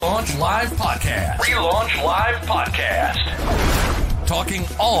Relaunch Live Podcast. Relaunch Live Podcast. Talking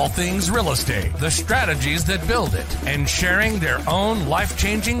all things real estate, the strategies that build it, and sharing their own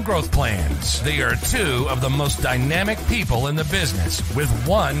life-changing growth plans. They are two of the most dynamic people in the business with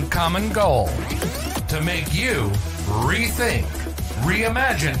one common goal: to make you rethink,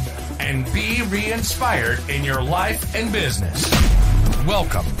 reimagine, and be re-inspired in your life and business.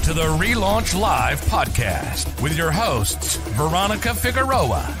 Welcome to the Relaunch Live Podcast with your hosts, Veronica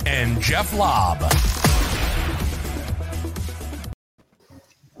Figueroa and Jeff Lobb.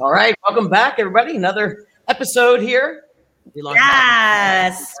 All right, welcome back, everybody. Another episode here.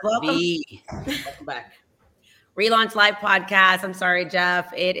 Yes, welcome back. Relaunch Live Podcast. I'm sorry,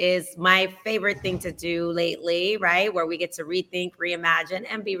 Jeff. It is my favorite thing to do lately, right? Where we get to rethink, reimagine,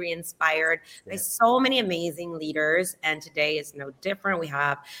 and be re-inspired by so many amazing leaders. And today is no different. We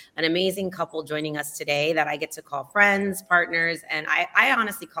have an amazing couple joining us today that I get to call friends, partners, and I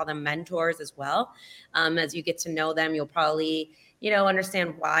honestly call them mentors as well. As you get to know them, you'll probably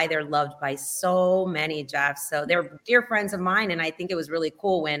understand why they're loved by so many, Jeff. So they're dear friends of mine. And I think it was really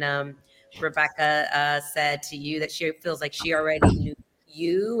cool when Rebecca said to you that she feels like she already knew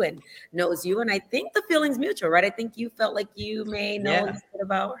you and knows you. And I think the feeling's mutual, right? I think you felt like you may know a little bit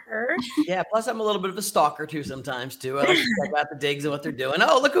about her. Yeah, plus I'm a little bit of a stalker too sometimes too. I like to check out the digs and what they're doing.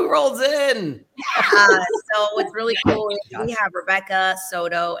 Oh, look who rolls in. So what's really cool is we have Rebecca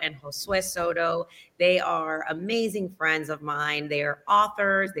Soto and Josue Soto. They are amazing friends of mine. They are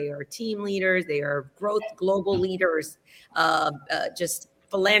authors. They are team leaders. They are growth global leaders, just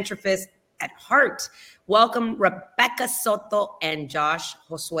philanthropists at heart. Welcome, Rebecca Soto and Josh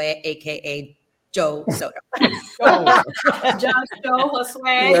Josue, aka Joe Soto. Josh, Joe, Josue.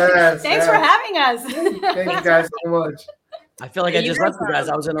 Yes, thanks for having us. Thank you guys so much. I feel like I just left you guys.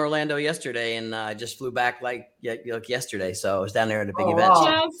 I was in Orlando yesterday, and I just flew back like yesterday. So I was down there at a big event.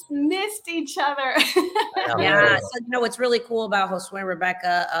 Just missed each other. Yeah. So what's really cool about Josue and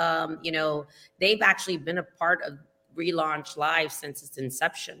Rebecca, they've actually been a part of Relaunch Live since its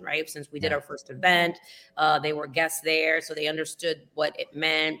inception, right? Since we did our first event, they were guests there, so they understood what it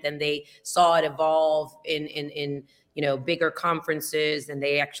meant, and they saw it evolve in bigger conferences, and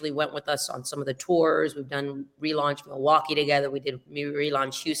they actually went with us on some of the tours. We've done Relaunch Milwaukee together. We did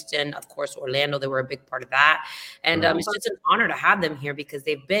Relaunch Houston, of course, Orlando. They were a big part of that, and it's just an honor to have them here because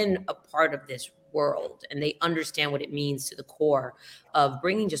they've been a part of this world and they understand what it means to the core of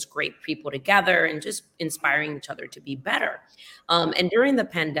bringing just great people together and just inspiring each other to be better. And during the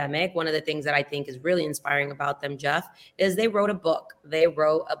pandemic, one of the things that I think is really inspiring about them, Jeff, is they wrote a book.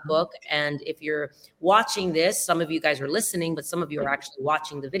 And if you're watching this, some of you guys are listening, but some of you are actually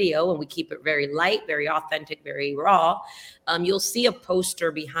watching the video, and we keep it very light, very authentic, very raw. You'll see a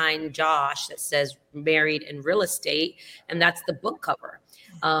poster behind Josh that says Married in Real Estate, and that's the book cover.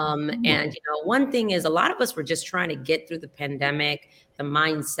 And one thing is a lot of us were just trying to get through the pandemic, the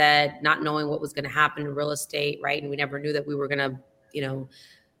mindset, not knowing what was going to happen in real estate, right? And we never knew that we were going to,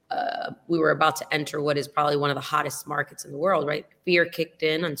 we were about to enter what is probably one of the hottest markets in the world, right? Fear kicked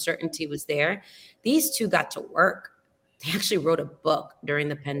in, uncertainty was there. These two got to work. They actually wrote a book during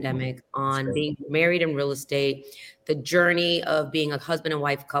the pandemic on being married in real estate, the journey of being a husband and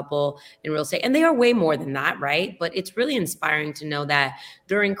wife couple in real estate. And they are way more than that, right? But it's really inspiring to know that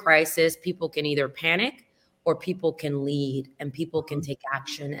during crisis, people can either panic or people can lead and people can take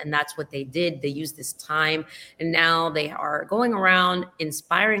action. And that's what they did. They used this time. And now they are going around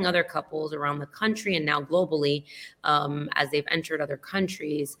inspiring other couples around the country and now globally as they've entered other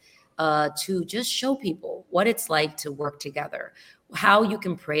countries. To just show people what it's like to work together, how you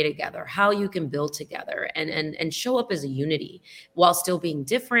can pray together, how you can build together and show up as a unity while still being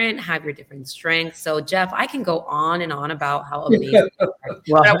different, have your different strengths. So Jeff, I can go on and on about how amazing they are.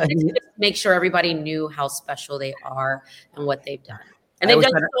 But I wanted to just make sure everybody knew how special they are and what they've done. And they've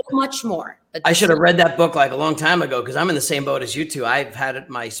done so much more. I should have read that book like a long time ago because I'm in the same boat as you two. I've had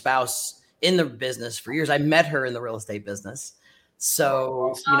my spouse in the business for years. I met her in the real estate business.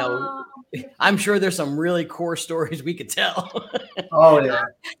 So, I'm sure there's some really core stories we could tell. Oh, yeah.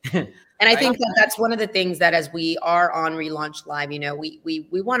 And I think that's one of the things that as we are on Relaunch Live,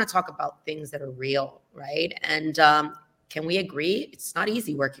 we want to talk about things that are real, right? And can we agree? It's not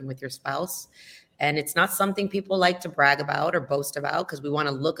easy working with your spouse. And it's not something people like to brag about or boast about because we want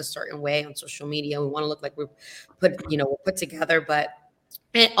to look a certain way on social media. We want to look like we're put together, but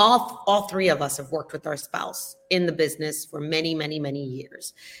and all three of us have worked with our spouse in the business for many, many, many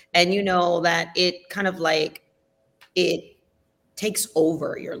years. And you know that it kind of like it takes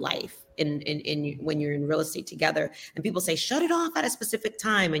over your life in when you're in real estate together. And people say, shut it off at a specific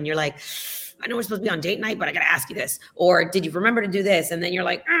time. And you're like, I know we're supposed to be on date night, but I got to ask you this. Or did you remember to do this? And then you're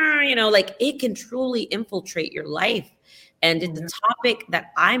like, like it can truly infiltrate your life. And it's a topic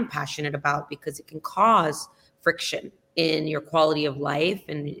that I'm passionate about because it can cause friction in your quality of life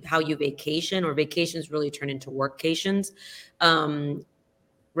and how you vacation, or vacations really turn into workations.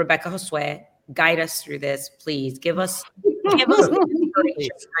 Rebecca Josue, guide us through this, please. Give us inspiration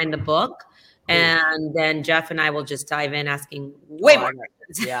behind the book. And then Jeff and I will just dive in asking way more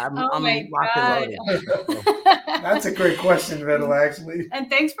questions. Yeah, I'm locked and loaded. That's a great question, Vettel, actually. And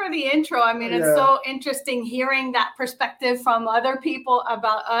thanks for the intro. I mean, it's so interesting hearing that perspective from other people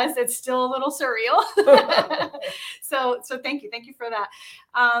about us. It's still a little surreal. So thank you. Thank you for that.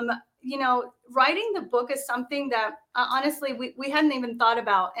 Writing the book is something that honestly we hadn't even thought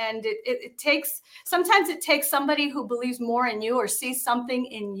about. And sometimes it takes somebody who believes more in you or sees something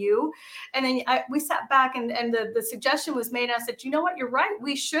in you. And then we sat back and the suggestion was made. And I said, you know what, you're right.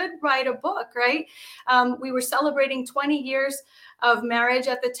 We should write a book, right? We were celebrating 20 years of marriage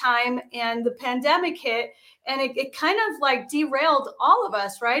at the time, and the pandemic hit. And it kind of like derailed all of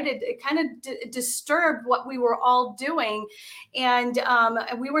us, right? It kind of disturbed what we were all doing. And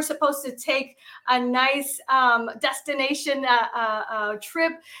we were supposed to take a nice destination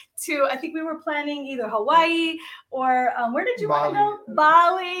trip to, I think we were planning either Hawaii or where did you want to go?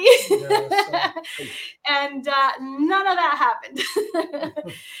 Bali. And none of that happened.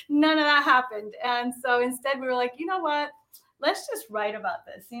 None of that happened. And so instead we were like, you know what? Let's just write about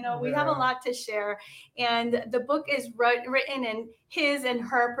this. We have a lot to share. And the book is written in his and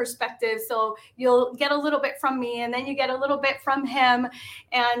her perspective. So you'll get a little bit from me, and then you get a little bit from him.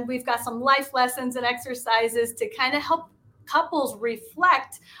 And we've got some life lessons and exercises to kind of help couples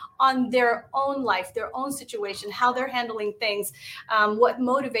reflect on their own life, their own situation, how they're handling things, what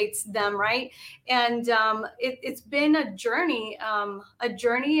motivates them, right? And it's been a journey of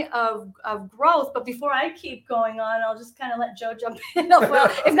growth. But before I keep going on, I'll just kind of let Joe jump in. Well,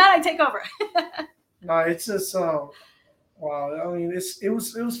 if not, I take over. No, it's just wow. I mean, it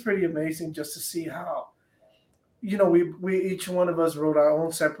was pretty amazing just to see how, we each one of us wrote our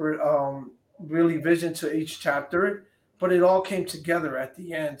own separate really vision to each chapter. But it all came together at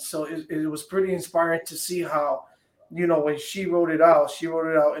the end. So it was pretty inspiring to see how, when she wrote it out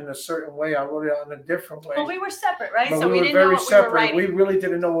in a certain way. I wrote it out in a different way. Well, we were separate, right? But so we were didn't very know what separate. we were writing. We really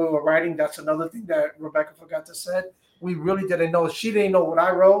didn't know what we were writing. That's another thing that Rebecca forgot to say. We really didn't know. She didn't know what I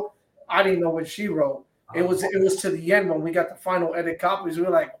wrote. I didn't know what she wrote. It was to the end when we got the final edit copies. We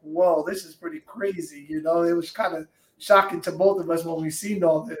were like, whoa, this is pretty crazy. It was kind of shocking to both of us when we seen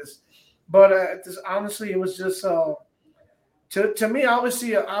all this. But honestly, it was just to me,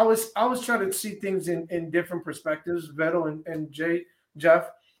 obviously, I was trying to see things in different perspectives. Vettel and Jeff,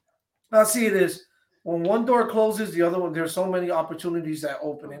 I see it as when one door closes, the other one. There's so many opportunities that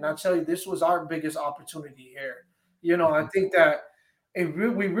open, and I tell you, this was our biggest opportunity here. I think that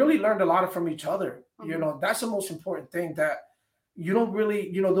we really learned a lot from each other. That's the most important thing. That you don't really,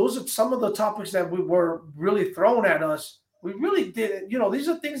 those are some of the topics that we were really thrown at us. We really didn't. These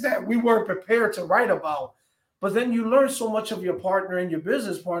are things that we weren't prepared to write about. But then you learn so much of your partner and your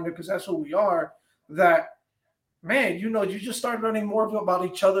business partner, because that's who we are, that, man, you just start learning more about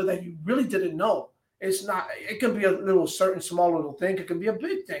each other that you really didn't know. It can be a small little thing. It can be a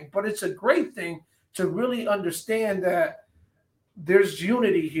big thing, but it's a great thing to really understand that there's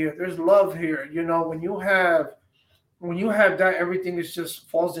unity here. There's love here. When you have that, everything just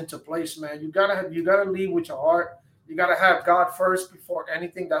falls into place, man. You gotta lead with your heart. You gotta have God first before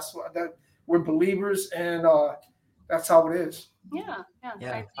anything. That's what we're believers, and that's how it is. Yeah.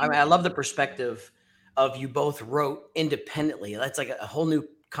 I love the perspective of you both wrote independently. That's like a whole new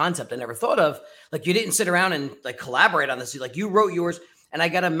concept I never thought of. Like, you didn't sit around and like collaborate on this. Like, you wrote yours, and I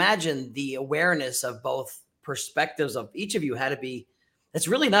got to imagine the awareness of both perspectives of each of you had to be. That's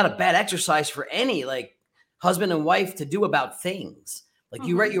really not a bad exercise for any like husband and wife to do about things. Like,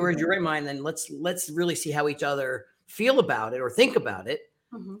 you write yours, you write mine, then let's really see how each other feel about it or think about it.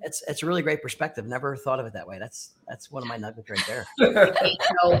 It's a really great perspective. Never thought of it that way. That's one of my nuggets right there.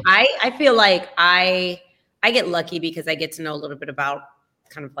 So I feel like I get lucky because I get to know a little bit about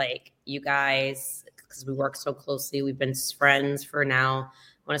kind of like you guys, because we work so closely. We've been friends for now,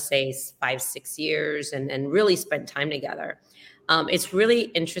 I want to say 5-6 years, and really spent time together. It's really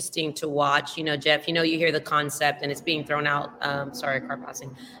interesting to watch, Jeff, you hear the concept and it's being thrown out. Sorry, car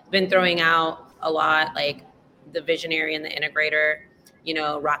passing. Been throwing out a lot, like the visionary and the integrator,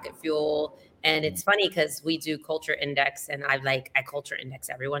 rocket fuel. And it's funny because we do culture index, and I culture index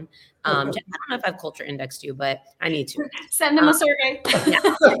everyone. Jeff, I don't know if I've culture indexed you, but I need to. Send them a survey.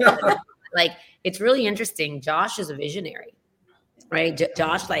 Like, it's really interesting. Josh is a visionary, right?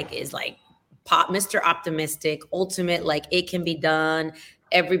 Josh is Mr. Optimistic, ultimate, like it can be done.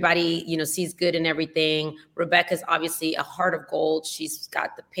 everybody, sees good in everything. Rebecca's obviously a heart of gold. She's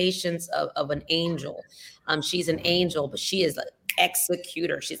got the patience of an angel. She's an angel, but she is an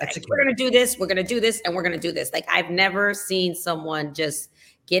executor. She's like, we're going to do this, we're going to do this, and we're going to do this. Like, I've never seen someone just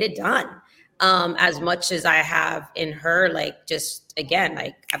get it done as much as I have in her. Like, just, again,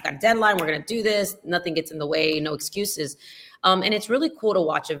 like, I've got a deadline, we're going to do this. Nothing gets in the way, no excuses. And it's really cool to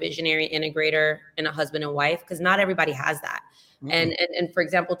watch a visionary integrator and a husband and wife, because not everybody has that. Mm-hmm. And for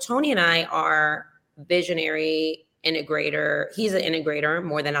example, Tony and I are visionary integrator. He's an integrator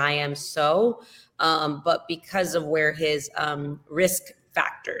more than I am. But because of where his risk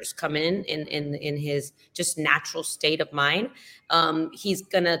factors come in his just natural state of mind, he's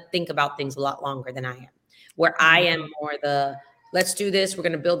gonna think about things a lot longer than I am. Where I am more let's do this. We're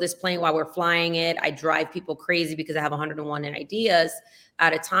going to build this plane while we're flying it. I drive people crazy because I have 101 ideas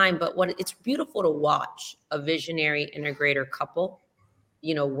at a time. But it's beautiful to watch a visionary integrator couple,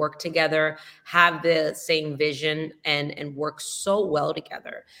 work together, have the same vision and work so well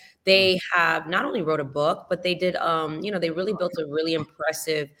together. They have not only wrote a book, but they did, they really built a really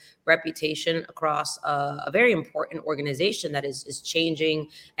impressive reputation across a very important organization that is changing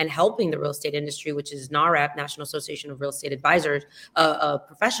and helping the real estate industry, which is NAREP, National Association of Real Estate Advisors,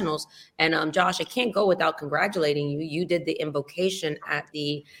 Professionals. And Josh, I can't go without congratulating you. You did the invocation at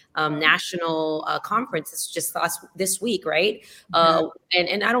the national conference. It's just this week, right?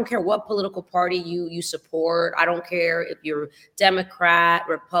 And I don't care what political party you support. I don't care if you're Democrat,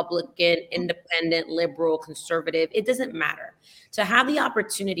 Republican, independent, liberal, conservative. It doesn't matter. To have the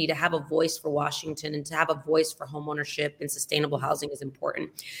opportunity to have a voice for Washington and to have a voice for homeownership and sustainable housing is important.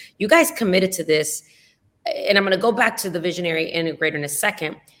 You guys committed to this, and I'm going to go back to the visionary integrator in a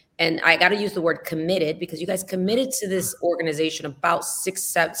second. And I got to use the word committed, because you guys committed to this organization about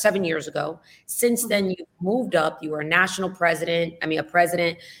 7 years ago. Since then, you've moved up. You were a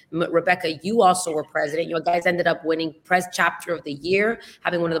president. Rebecca, you also were president. You guys ended up winning Chapter of the Year,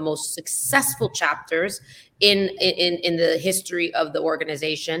 having one of the most successful chapters in the history of the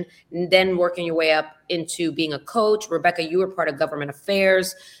organization. And then working your way up into being a coach. Rebecca, you were part of government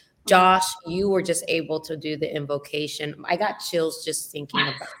affairs. Josh, you were just able to do the invocation. I got chills just thinking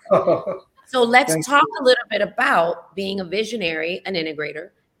about it. So let's talk a little bit about being a visionary, an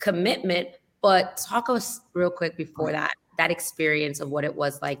integrator, commitment, but talk us real quick before that experience of what it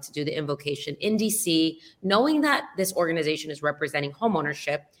was like to do the invocation in DC, knowing that this organization is representing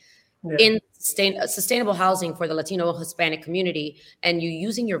homeownership in sustainable housing for the Latino Hispanic community, and you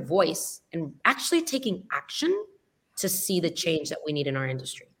using your voice and actually taking action to see the change that we need in our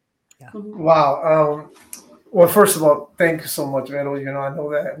industry. Yeah. Wow. Well, first of all, thank you so much, Vero. I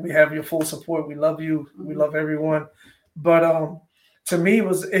know that we have your full support. We love you. We love everyone. But to me,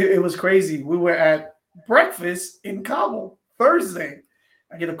 it was crazy. We were at breakfast in Cabo Thursday.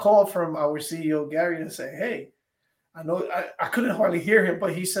 I get a call from our CEO, Gary, and say, hey, I know I couldn't hardly hear him,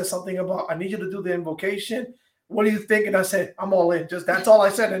 but he said something about, I need you to do the invocation. What do you think? And I said, I'm all in. Just that's all I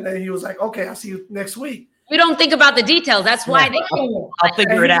said. And then he was like, okay, I'll see you next week. We don't think about the details. That's why I'll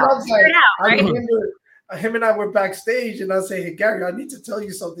figure it out. I remember him and I were backstage, and I say, hey, Gary, I need to tell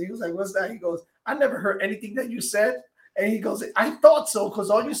you something. He was like, what's that? He goes, I never heard anything that you said. And he goes, I thought so, because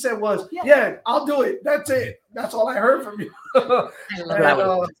all you said was, yeah, I'll do it. That's it. That's all I heard from you.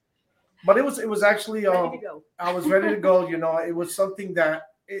 But it was actually, I was ready to go. It was something that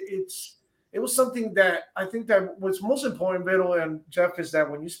it was something that I think that what's most important, Vero and Jeff, is that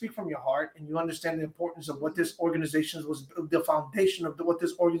when you speak from your heart and you understand the importance of what this organization was, the foundation of what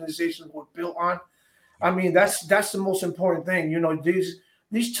this organization was built on. I mean, that's the most important thing.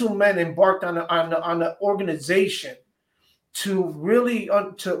 These two men embarked on an organization to really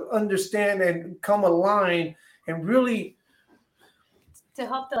to understand and come aligned and really to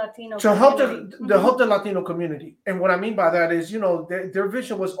help the Latino help the Latino community. And what I mean by that is, their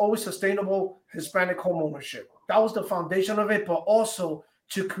vision was always sustainable Hispanic homeownership. That was the foundation of it, but also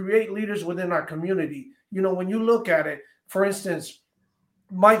to create leaders within our community. When you look at it, for instance,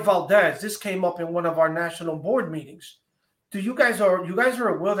 Mike Valdez, this came up in one of our national board meetings. You guys are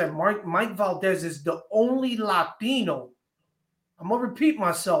aware that Mike Valdez is the only Latino, I'm gonna repeat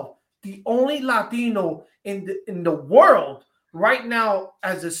myself, the only Latino in the world right now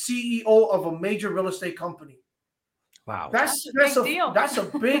as a CEO of a major real estate company. Wow. That's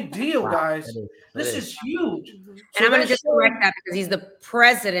a big deal, guys. This is huge. And I'm going to just correct that, because he's the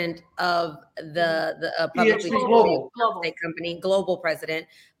president of the publicly global estate company, global president,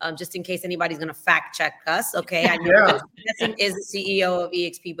 just in case anybody's going to fact check us. Okay. I know president is the CEO of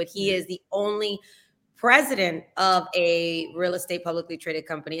EXP, but he is the only president of a real estate publicly traded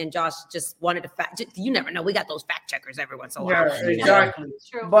company, and Josh just wanted to you never know. We got those fact checkers every once in a while. Yeah, exactly.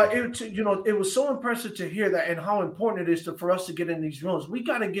 But it was so impressive to hear that and how important it is for us to get in these rooms. We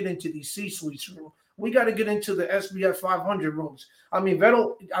got to get into these C-suites rooms. We got to get into the SBF 500 rooms. I mean,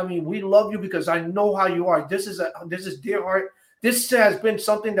 Vettel, we love you because I know how you are. This is dear heart. This has been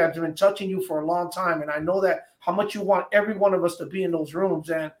something that's been touching you for a long time. And I know that how much you want every one of us to be in those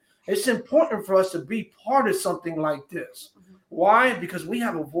rooms. And it's important for us to be part of something like this. Why? Because we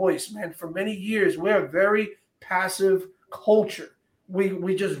have a voice, man. For many years, we're a very passive culture.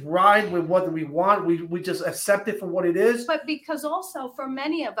 We just ride with what we want. We just accept it for what it is. But because also for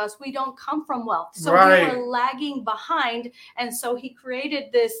many of us, we don't come from wealth. So we were lagging behind. And so he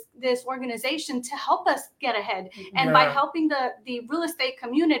created this organization to help us get ahead. And by helping the real estate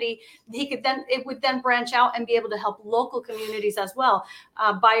community, it would then branch out and be able to help local communities as well,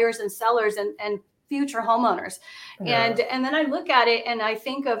 buyers and sellers and future homeowners. And then I look at it and I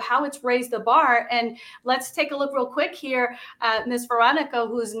think of how it's raised the bar. And let's take a look real quick here at Ms. Veronica,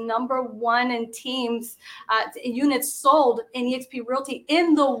 who's #1 in teams, units sold in eXp Realty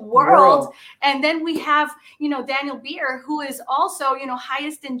in the world. And then we have, Daniel Beer, who is also,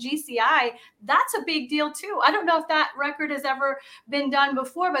 highest in GCI. That's a big deal too. I don't know if that record has ever been done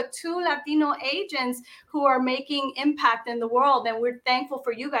before, but 2 Latino agents who are making impact in the world. And we're thankful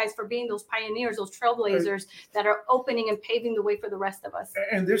for you guys for being those pioneers, those trailblazers that are opening and paving the way for the rest of us.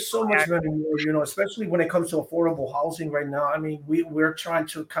 And there's so much more, especially when it comes to affordable housing right now. I mean, we're trying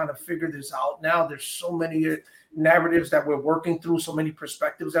to kind of figure this out now. There's so many narratives that we're working through, so many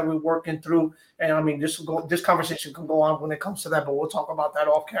perspectives that we're working through. And I mean, this conversation can go on when it comes to that, but we'll talk about that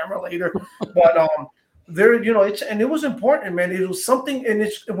off camera later. But it was important, man. It was something,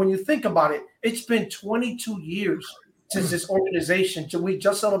 and when you think about it, it's been 22 years since this organization. We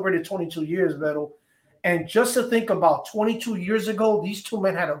just celebrated 22 years, Vettel. And just to think about 22 years ago, these two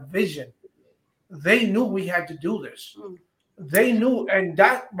men had a vision. They knew we had to do this. They knew, and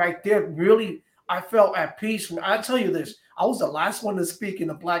that right there really, I felt at peace. I tell you this, I was the last one to speak in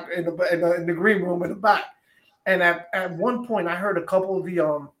the green room in the back. And at one point, I heard a couple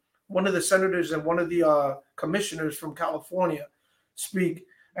of one of the senators and one of the commissioners from California speak.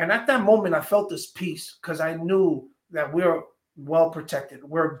 And at that moment, I felt this peace because I knew that we're well protected.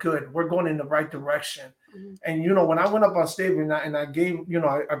 We're good. We're going in the right direction. And, when I went up on stage and I gave,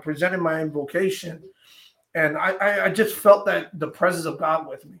 I presented my invocation, and I just felt that the presence of God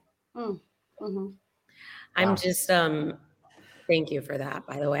with me. I'm just, thank you for that,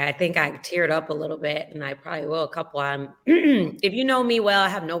 by the way. I think I teared up a little bit, and I probably will a couple. If you know me well, I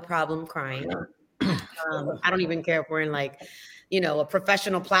have no problem crying. I don't even care if we're in a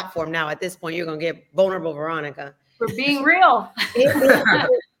professional platform now. At this point, you're going to get vulnerable, Veronica. For being real.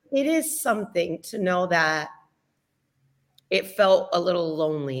 It is something to know that it felt a little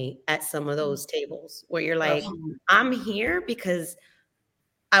lonely at some of those tables where you're like, I'm here because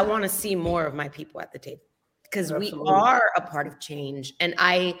I want to see more of my people at the table, because we are a part of change. And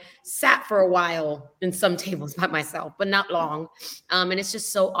I sat for a while in some tables by myself, but not long. And it's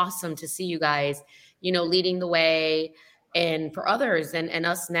just so awesome to see you guys, leading the way, and for others, and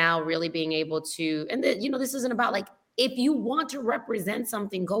us now really being able to, and this isn't about if you want to represent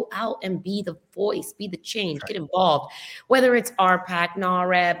something, go out and be the voice, be the change, get involved. Whether it's RPAC,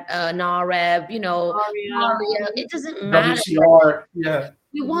 NAREB, it doesn't matter. WCR,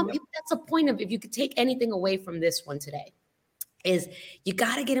 We want people. That's the point of, if you could take anything away from this one today, is you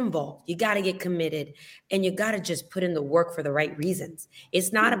got to get involved. You got to get committed, and you got to just put in the work for the right reasons.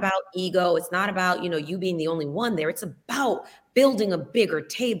 It's not about ego. It's not about, you being the only one there. It's about building a bigger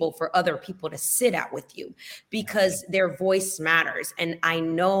table for other people to sit at with you, because their voice matters. And I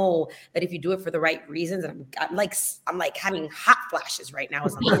know that if you do it for the right reasons, and I'm like having hot flashes right now,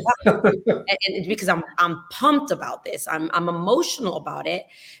 and because I'm pumped about this. I'm emotional about it,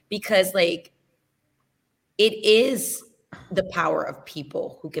 because it is the power of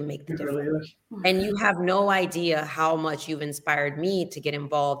people who can make the difference. And you have no idea how much you've inspired me to get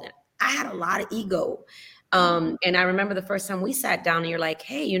involved. And I had a lot of ego. And I remember the first time we sat down and you're like,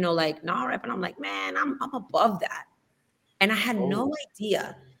 hey, NAREP. And I'm like, man, I'm above that. And I had no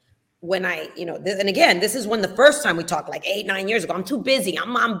idea when and again, this is when the first time we talked 8-9 years ago. I'm too busy.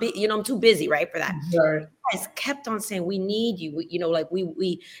 I'm too busy, right, for that. Sorry. You guys kept on saying, we need you. We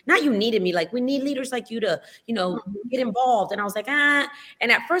not you needed me, we need leaders like you to, get involved. And I was like, And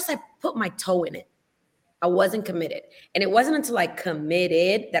at first I put my toe in it. I wasn't committed. And it wasn't until I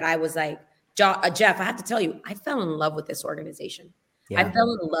committed that I was like, Jeff, I have to tell you, I fell in love with this organization. Yeah. I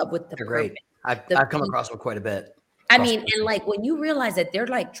fell in love with the They're great. I've come across them quite a bit. I mean, and like when you realize that they're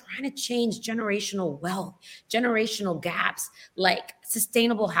like trying to change generational wealth, generational gaps, like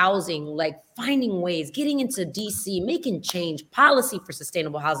sustainable housing, like finding ways, getting into DC, making change, policy for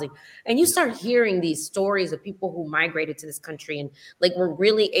sustainable housing. And you start hearing these stories of people who migrated to this country and like were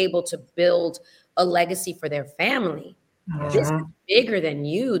really able to build a legacy for their family. This is bigger than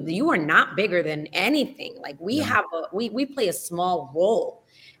you. You are not bigger than anything. Like we play a small role.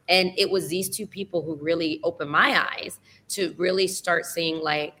 And it was these two people who really opened my eyes to really start seeing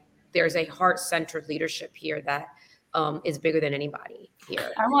like there's a heart-centered leadership here that is bigger than anybody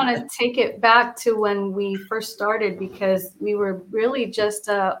here. I want to take it back to when we first started, because we were really just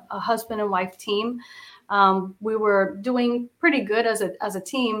a husband and wife team. We were doing pretty good as a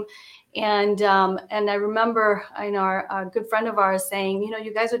team. And I remember, I know a good friend of ours saying,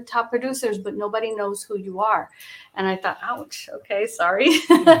 you guys are top producers, but nobody knows who you are. And I thought, ouch, okay, sorry.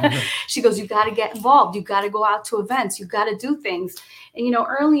 She goes, you got to get involved. You got to go out to events. You got to do things. And,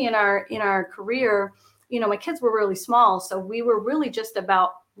 early in our career, my kids were really small. So we were really just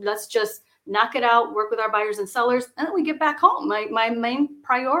about, let's just knock it out, work with our buyers and sellers, and then we get back home. My main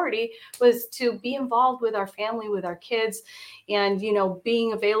priority was to be involved with our family, with our kids, and,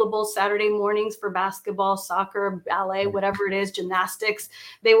 being available Saturday mornings for basketball, soccer, ballet, whatever it is, gymnastics.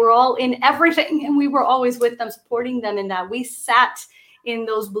 They were all in everything, and we were always with them, supporting them in that. We sat in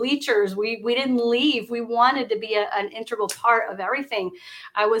those bleachers. We didn't leave. We wanted to be an integral part of everything.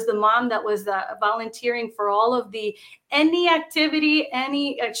 I was the mom that was volunteering for all of any activity,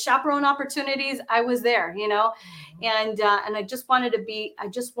 any chaperone opportunities. I was there, and I just wanted to be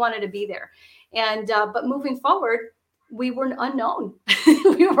there. And but moving forward, we were unknown.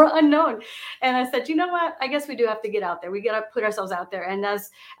 We were unknown. And I said, you know what? I guess we do have to get out there. We got to put ourselves out there. And as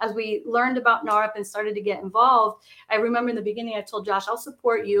we learned about NARP and started to get involved, I remember in the beginning, I told Josh, I'll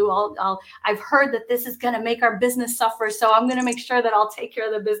support you. I've heard that this is going to make our business suffer. So I'm going to make sure that I'll take care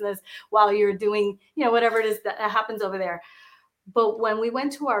of the business while you're doing, whatever it is that happens over there. But when we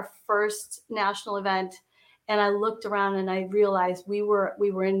went to our first national event, and I looked around and I realized we were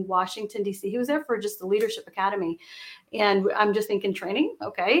in Washington, D.C. He was there for just the Leadership Academy. And I'm just thinking training.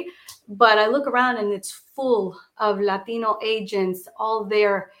 Okay. But I look around and it's full of Latino agents all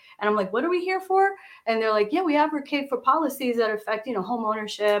there. And I'm like, what are we here for? And they're like, yeah, we advocate for policies that affect, home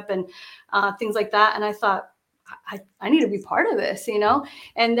ownership and things like that. And I thought, I need to be part of this,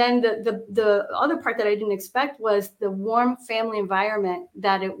 And then the other part that I didn't expect was the warm family environment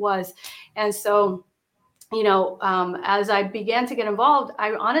that it was. And so, as I began to get involved,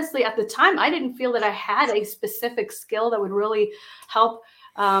 I honestly, at the time, I didn't feel that I had a specific skill that would really help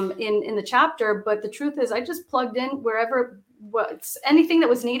in the chapter. But the truth is, I just plugged in anything that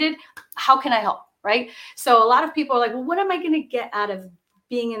was needed. How can I help? Right. So a lot of people are like, well, what am I going to get out of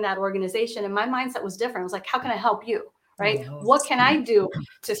being in that organization? And my mindset was different. I was like, how can I help you? Right. What can I do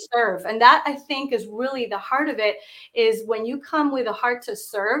to serve? And that, I think, is really the heart of it, is when you come with a heart to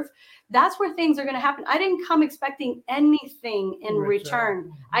serve, that's where things are going to happen. I didn't come expecting anything in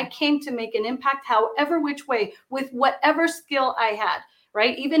return. I came to make an impact, however which way, with whatever skill I had,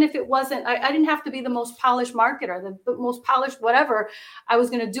 right? Even if it wasn't, I didn't have to be the most polished marketer, the most polished whatever. I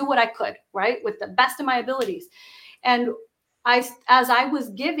was going to do what I could, right? With the best of my abilities. And as I was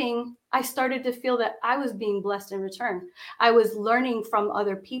giving, I started to feel that I was being blessed in return. I was learning from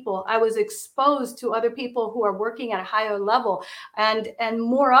other people. I was exposed to other people who are working at a higher level and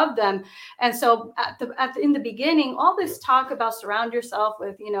more of them. And so in the beginning, all this talk about surround yourself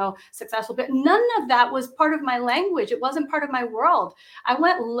with, successful, but none of that was part of my language. It wasn't part of my world. I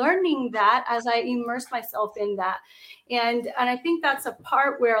went learning that as I immersed myself in that. And I think that's a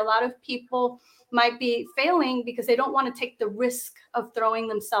part where a lot of people might be failing because they don't want to take the risk of throwing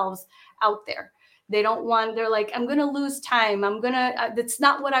themselves out there. They're like, I'm going to lose time. That's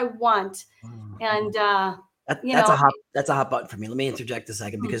not what I want. And, that's a hot button for me. Let me interject a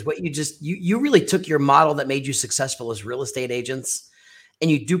second, because what you really took your model that made you successful as real estate agents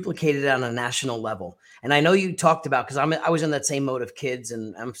and you duplicated it on a national level. And I know you talked about, because I was in that same mode of kids,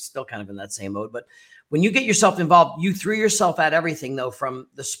 and I'm still kind of in that same mode, but when you get yourself involved, you threw yourself at everything, though, from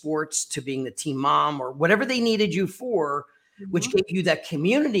the sports to being the team mom or whatever they needed you for, which gave you that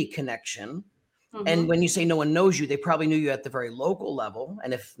community connection. And when you say no one knows you, they probably knew you at the very local level.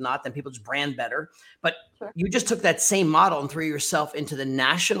 And if not, then people just brand better. But you just took that same model and threw yourself into the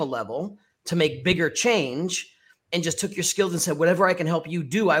national level to make bigger change, and just took your skills and said, whatever I can help you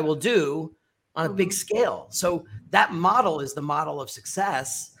do, I will do on a big scale. So that model is the model of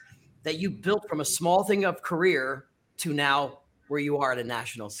success that you built from a small thing of career to now where you are at a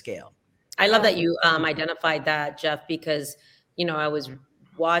national scale. I love that you identified that, Jeff, because, I was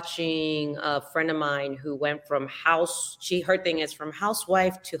watching a friend of mine who went from her thing is from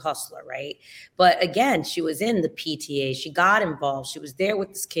housewife to hustler, right? But again, she was in the PTA. She got involved. She was there with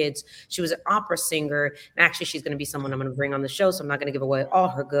his kids. She was an opera singer. And actually, she's going to be someone I'm going to bring on the show, so I'm not going to give away all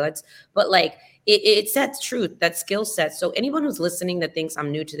her goods. But like, it's that truth, that skill set. So anyone who's listening that thinks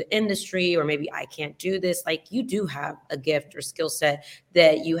I'm new to the industry, or maybe I can't do this, like, you do have a gift or skill set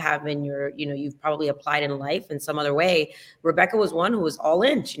that you have in your, you've probably applied in life in some other way. Rebecca was one who was all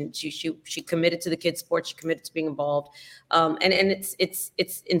in. She committed to the kids' sports. She committed to being involved. And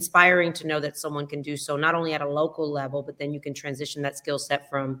it's inspiring to know that someone can do so, not only at a local level, but then you can transition that skill set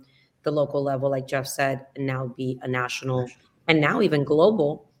from the local level, like Jeff said, and now be a national and now even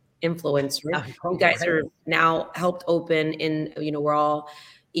global influencer. You guys are now helped open in, we're all,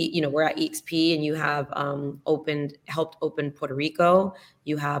 we're at EXP, and you have helped open Puerto Rico.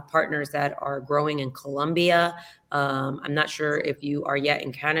 You have partners that are growing in Colombia. I'm not sure if you are yet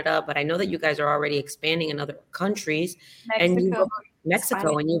in Canada, but I know that you guys are already expanding in other countries.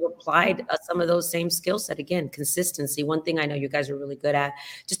 Mexico, and you've applied some of those same skill set. Again, consistency. One thing I know you guys are really good at,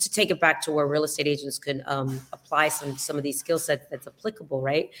 just to take it back to where real estate agents can apply some of these skill sets that's applicable,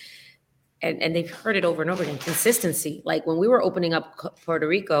 right? And they've heard it over and over again, consistency. Like when we were opening up Puerto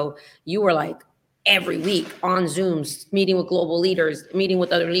Rico, you were like every week on Zooms, meeting with global leaders, meeting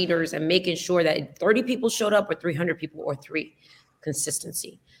with other leaders, and making sure that 30 people showed up or 300 people or 3.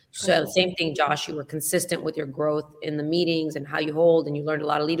 Consistency. So same thing, Josh, you were consistent with your growth in the meetings and how you hold, and you learned a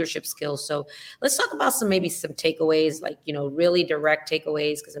lot of leadership skills. So let's talk about some takeaways, like, really direct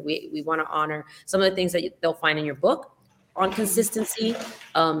takeaways, because we want to honor some of the things that they'll find in your book on consistency,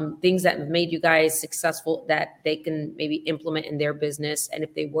 things that have made you guys successful that they can maybe implement in their business. And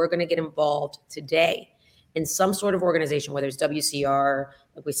if they were going to get involved today in some sort of organization, whether it's WCR,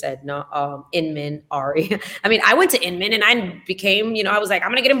 like we said, Inman, Ari. I mean, I went to Inman and I became, I was like, I'm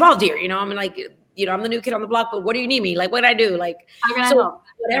going to get involved here. I'm like, I'm the new kid on the block, but what do you need me? Like, what did I do? Like, so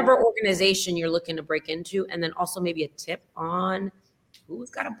whatever organization you're looking to break into, and then also maybe a tip on who's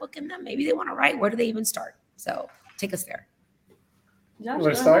got a book in them. Maybe they want to write. Where do they even start? So take us there. Josh,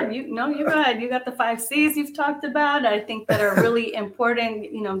 you go ahead. You got the 5 C's you've talked about, I think, that are really important.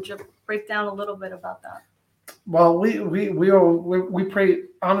 Just break down a little bit about that. Well, we pray,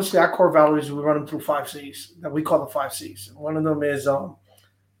 honestly, our core values, we run them through 5 C's that we call the 5 C's. One of them is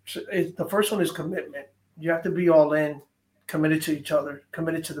the first one is commitment. You have to be all in, committed to each other,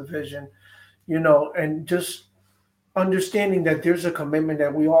 committed to the vision, and just understanding that there's a commitment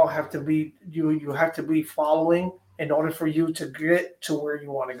that we all have to be, you have to be following in order for you to get to where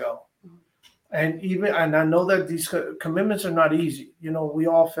you want to go. And I know that these commitments are not easy. We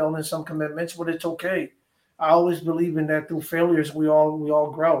all fail in some commitments, but it's okay. I always believe in that through failures, we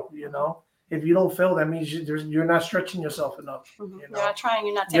all grow, If you don't fail, that means you're not stretching yourself enough. You're not trying,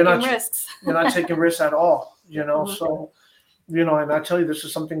 you're not taking risks. You're not taking risks at all, So, and I tell you, this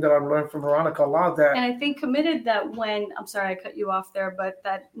is something that I've learned from Veronica a lot. And I think committed that I'm sorry, I cut you off there, but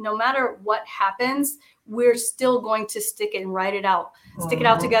that no matter what happens, we're still going to stick it and write it out. Stick it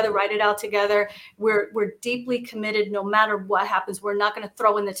out together, write it out together. We're deeply committed no matter what happens. We're not going to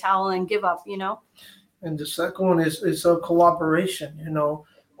throw in the towel and give up, And the second one is a cooperation.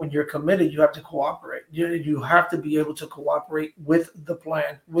 When you're committed, you have to cooperate. You have to be able to cooperate with the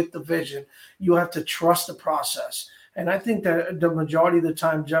plan, with the vision. You have to trust the process. And I think that the majority of the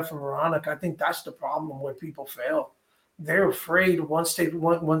time, Jeff and Veronica, I think that's the problem where people fail. They're afraid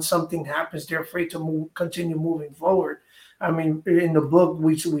when something happens, they're afraid to continue moving forward. I mean, in the book,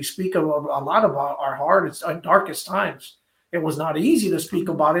 we speak a lot about our hardest and darkest times. It was not easy to speak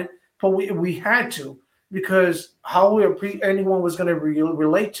about it, but we had to, because how anyone was going to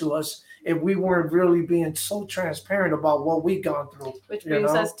relate to us if we weren't really being so transparent about what we've gone through. Which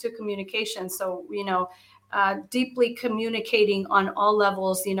brings us to communication. So, deeply communicating on all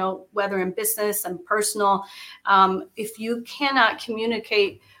levels, whether in business and personal. If you cannot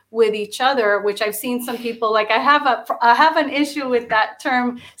communicate with each other, which I've seen some people, like I have an issue with that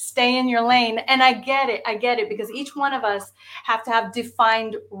term, stay in your lane. And I get it because each one of us have to have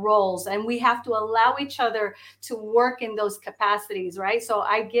defined roles, and we have to allow each other to work in those capacities, right? So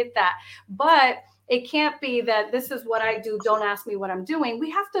I get that. But it can't be that this is what I do, don't ask me what I'm doing.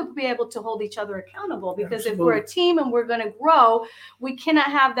 We have to be able to hold each other accountable, because Absolutely. If we're a team and we're going to grow, we cannot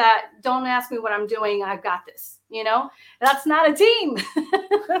have that, don't ask me what I'm doing, I've got this. That's not a team.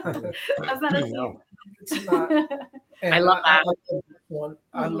 That's not a team. It's not. I love that one.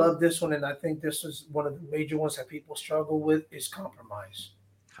 I love this one, and I think this is one of the major ones that people struggle with is compromise.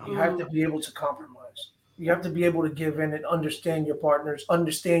 You have to be able to compromise. You have to be able to give in and understand your partners,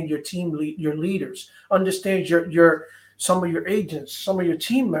 understand your team, your leaders, understand your some of your agents, some of your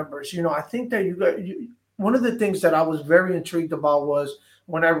team members. I think that one of the things that I was very intrigued about was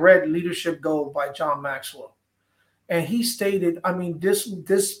when I read Leadership Gold by John Maxwell. And he stated,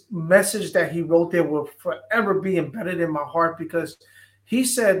 this message that he wrote there will forever be embedded in my heart, because he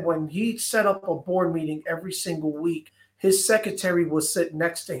said when he set up a board meeting every single week, his secretary would sit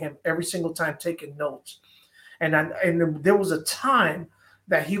next to him every single time taking notes. And there was a time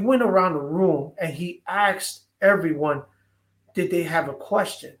that he went around the room and he asked everyone, did they have a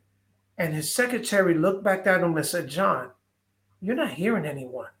question? And his secretary looked back at him and said, John, you're not hearing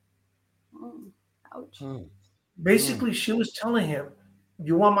anyone. Ouch. Basically, she was telling him,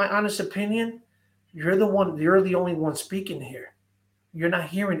 you want my honest opinion? You're the only one speaking here. You're not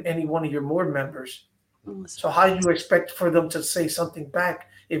hearing any one of your board members. So how do you expect for them to say something back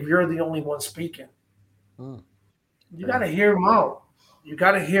if you're the only one speaking? You got to hear them out. You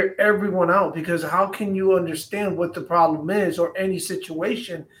got to hear everyone out, because how can you understand what the problem is or any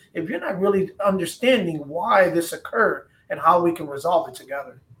situation if you're not really understanding why this occurred and how we can resolve it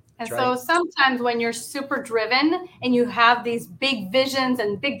together? And so sometimes when you're super driven and you have these big visions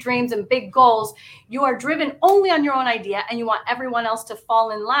and big dreams and big goals, you are driven only on your own idea and you want everyone else to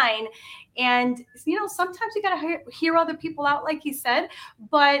fall in line. And, sometimes you got to hear other people out, like he said,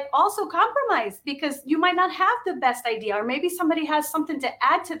 but also compromise, because you might not have the best idea, or maybe somebody has something to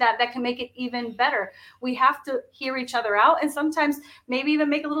add to that can make it even better. We have to hear each other out, and sometimes maybe even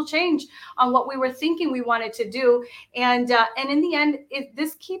make a little change on what we were thinking we wanted to do. And in the end, if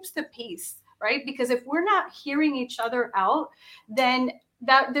this keeps the peace, right? Because if we're not hearing each other out, then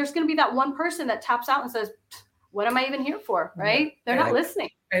there's going to be that one person that taps out and says, what am I even here for? Right? They're not listening.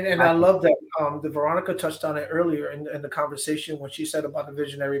 And I love that the Veronica touched on it earlier in the conversation when she said about a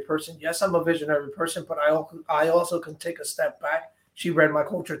visionary person. Yes, I'm a visionary person, but I also can take a step back. She read my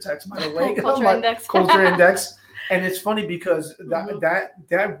culture text, by the way. Culture index. And it's funny because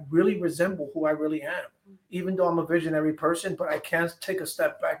that really resembles who I really am. Even though I'm a visionary person, but I can take a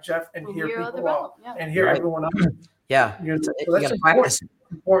step back, Jeff, and hear people out and hear everyone out. Yeah. So that's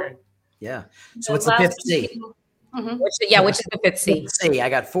important. Yeah. So what's the fifth C? Which is the fifth C? C. I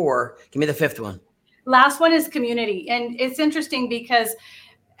got 4. Give me the fifth one. Last one is community. And it's interesting because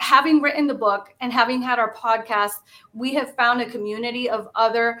having written the book and having had our podcast, we have found a community of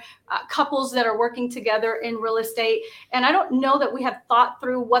other couples that are working together in real estate. And I don't know that we have thought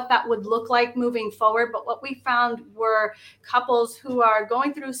through what that would look like moving forward, but what we found were couples who are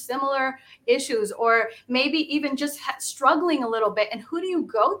going through similar issues, or maybe even just struggling a little bit. And who do you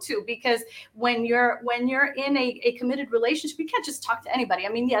go to? Because when you're in a committed relationship, you can't just talk to anybody. I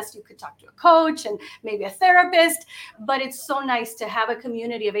mean, yes, you could talk to a coach and maybe a therapist, but it's so nice to have a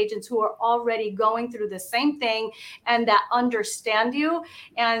community of agents who are already going through the same thing and that understand you.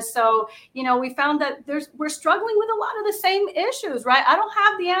 And so, we found that we're struggling with a lot of the same issues, right? I don't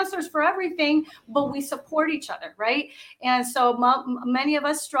have the answers for everything, but we support each other, right? And so many of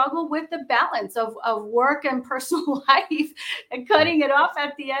us struggle with the balance of work and personal life and cutting it off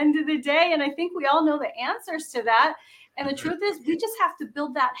at the end of the day. And I think we all know the answers to that. And the truth is, we just have to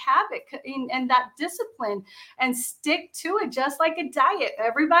build that habit and that discipline and stick to it, just like a diet.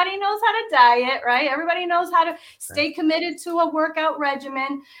 Everybody knows how to diet, right? Everybody knows how to stay committed to a workout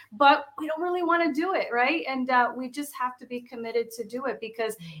regimen, but we don't really want to do it, right? And we just have to be committed to do it,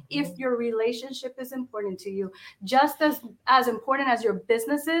 because if your relationship is important to you, just as important as your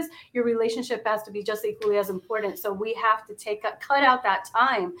business is, your relationship has to be just equally as important. So we have to cut out that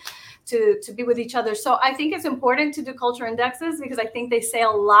time to be with each other. So I think it's important to do culture indexes, because I think they say a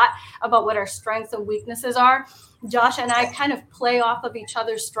lot about what our strengths and weaknesses are. Josh and I kind of play off of each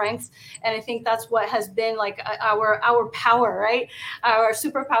other's strengths. And I think that's what has been like our power, right? Our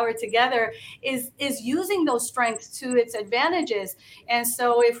superpower together is using those strengths to its advantages. And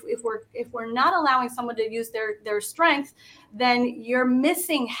so if we're not allowing someone to use their strengths, then you're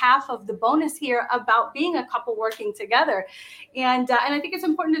missing half of the bonus here about being a couple working together. And I think it's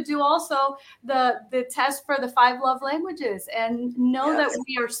important to do also the test for the 5 love languages and know that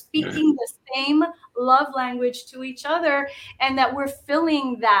we are speaking the same love language to each other, and that we're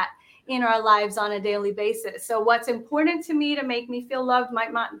feeling that in our lives on a daily basis. So what's important to me to make me feel loved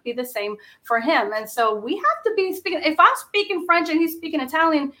might not be the same for him. And so we have to be speaking. If I'm speaking French and he's speaking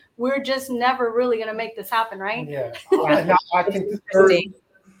Italian, we're just never really going to make this happen, right? Yeah. I think the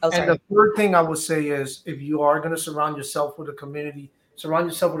third thing I would say is, if you are going to surround yourself with a community that's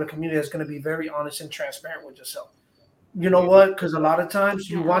going to be very honest and transparent with yourself. You know what? Because a lot of times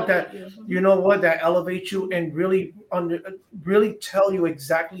you want that, that elevates you and really tell you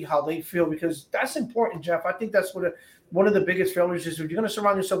exactly how they feel, because that's important, Jeff. I think that's one of the biggest failures is, if you're going to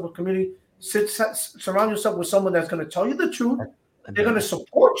surround yourself with community, surround yourself with someone that's going to tell you the truth. They're going to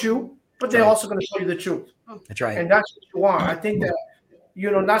support you, but they're also going to tell you the truth. That's right. And that's what you want. I think that,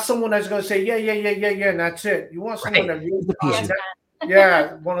 not someone that's going to say, yeah, and that's it. You want someone that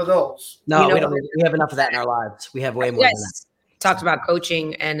really, one of those. No, we have enough of that in our lives. We have way more than that. Talked about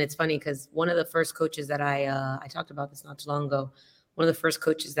coaching, and it's funny because one of the first coaches that I talked about this not too long ago. One of the first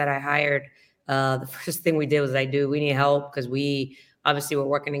coaches that I hired, the first thing we did was we need help because we obviously were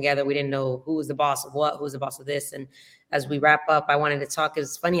working together. We didn't know who was the boss of what, who was the boss of this. And as we wrap up, I wanted to talk.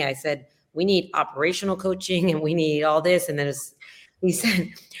 It's funny. I said, we need operational coaching and we need all this. And then he said,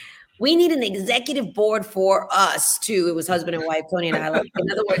 we need an executive board for us too. It was husband and wife, Tony and I.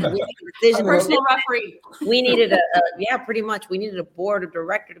 In other words, we made a decision. A personal referee. We needed pretty much. We needed a board of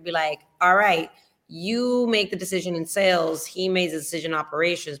director to be like, all right, you make the decision in sales. He makes the decision in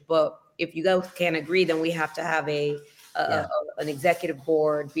operations. But if you guys can't agree, then we have to have an executive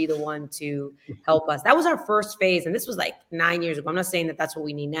board be the one to help us. That was our first phase. And this was 9 years ago. I'm not saying that that's what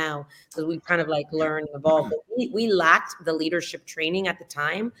we need now because we kind of learned and evolved. But we lacked the leadership training at the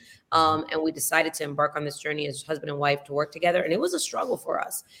time. And we decided to embark on this journey as husband and wife to work together. And it was a struggle for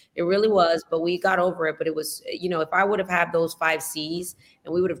us. It really was, but we got over it. But it was, if I would have had those 5 C's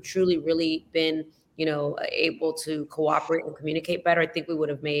and we would have truly, really been, able to cooperate and communicate better, I think we would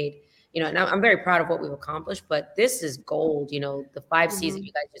have made, and I'm very proud of what we've accomplished, but this is gold. The 5 C's that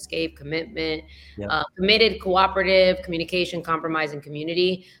you guys just gave: commitment, committed, cooperative, communication, compromise, and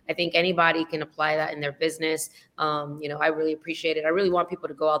community. I think anybody can apply that in their business. I really appreciate it. I really want people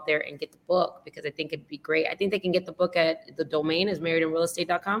to go out there and get the book because I think it'd be great. I think they can get the book at the domain is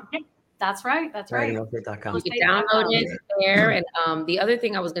marriedinrealestate.com. That's right. Marriedinrealestate.com. You can download it there. And the other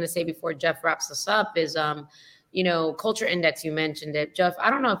thing I was going to say before Jeff wraps us up is, culture index, you mentioned it, Jeff.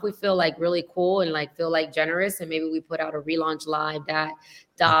 I don't know if we feel really cool and feel generous, and maybe we put out a relaunch live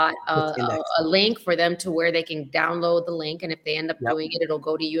a link for them to where they can download the link. And if they end up doing it, it'll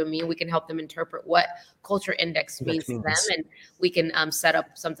go to you and me. We can help them interpret what culture index means to them. And we can set up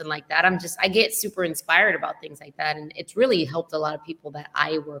something like that. I get super inspired about things like that. And it's really helped a lot of people that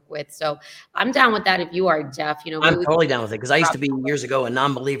I work with. So I'm down with that. If you are, Jeff, I'm totally down with it. Cause I used to be years ago a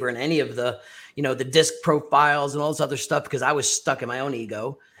non-believer in any of the, the disc profiles and all this other stuff because I was stuck in my own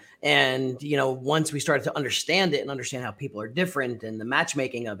ego. And, once we started to understand it and understand how people are different and the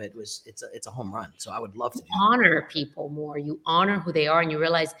matchmaking of it it's a home run. So I would love to honor people more. You honor who they are and you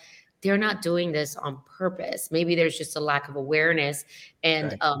realize they're not doing this on purpose. Maybe there's just a lack of awareness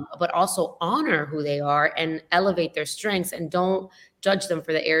and, but also honor who they are and elevate their strengths and don't judge them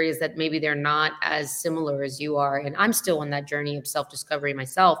for the areas that maybe they're not as similar as you are. And I'm still on that journey of self-discovery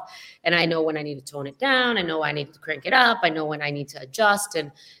myself. And I know when I need to tone it down. I know I need to crank it up. I know when I need to adjust.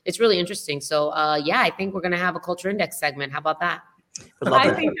 And it's really interesting. So I think we're going to have a culture index segment. How about that?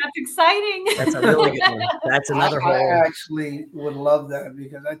 I think that's exciting. That's a really good one. That's another whole. I actually would love that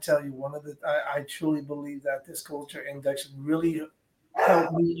because I tell you, I truly believe that this culture index really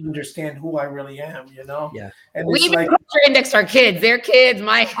help me understand who I really am, Yeah. And we even culture index our kids. They're kids,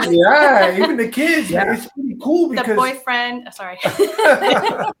 even the kids. Yeah. It's pretty cool because the boyfriend. Sorry.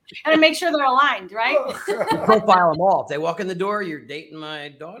 And make sure they're aligned, right? Profile them all. If they walk in the door, you're dating my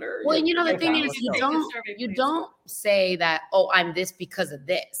daughter. Well, the thing is, you don't say that. Oh, I'm this because of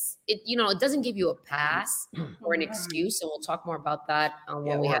this. It doesn't give you a pass or an excuse, and we'll talk more about that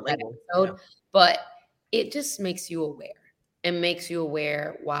when we have that episode. Yeah. But it just makes you aware. It makes you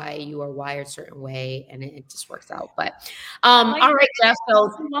aware why you are wired a certain way, and it just works out. But all right, Jeff. So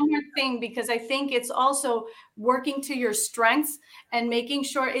one more thing, because I think it's also working to your strengths and making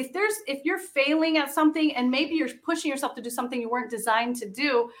sure if you're failing at something and maybe you're pushing yourself to do something you weren't designed to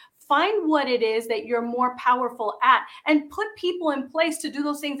do, find what it is that you're more powerful at and put people in place to do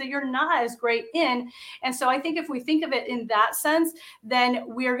those things that you're not as great in. And so I think if we think of it in that sense, then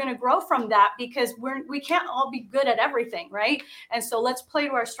we're going to grow from that because we can't all be good at everything, right? And so let's play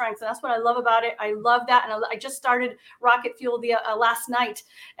to our strengths. And that's what I love about it. I love that. And I just started Rocket Fuel last night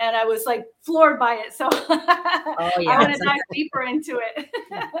and I was floored by it. So I want to dive deeper into it.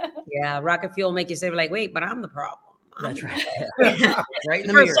 Yeah. Rocket Fuel make you say wait, but I'm the problem. That's right. Right in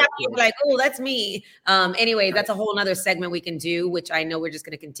the mirror. Like, oh, that's me. Anyway, that's a whole nother segment we can do, which I know we're just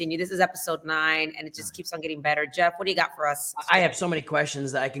going to continue. This is episode 9, and it just keeps on getting better. Jeff, what do you got for us? I have so many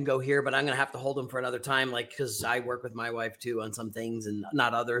questions that I can go here, but I'm going to have to hold them for another time, because I work with my wife too on some things and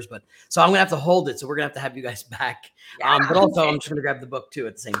not others. But so I'm going to have to hold it. So we're going to have you guys back. Yeah. But also, I'm just going to grab the book too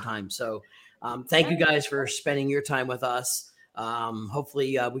at the same time. So thank you guys for spending your time with us.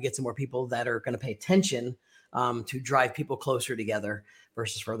 Hopefully, we get some more people that are going to pay attention to drive people closer together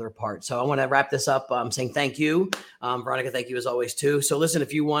versus further apart. So I want to wrap this up saying thank you. Veronica, thank you as always too. So listen,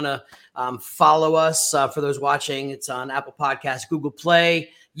 if you want to follow us, for those watching, it's on Apple Podcasts, Google Play,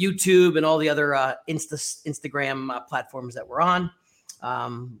 YouTube, and all the other Instagram platforms that we're on.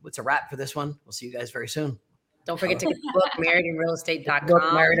 It's a wrap for this one. We'll see you guys very soon. Don't forget to get the book,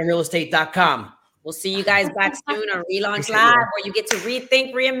 marriedandrealestate.com. marriedandrealestate.com. We'll see you guys back soon on Relaunch Live, where you get to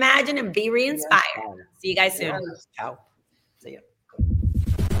rethink, reimagine, and be re-inspired. See you guys soon. Ciao. See ya.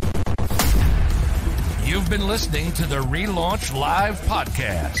 You've been listening to the Relaunch Live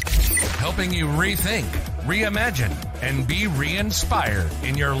podcast, helping you rethink, reimagine, and be re-inspired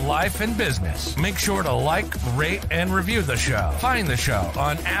in your life and business. Make sure to like, rate, and review the show. Find the show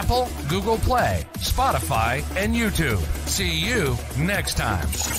on Apple, Google Play, Spotify, and YouTube. See you next time.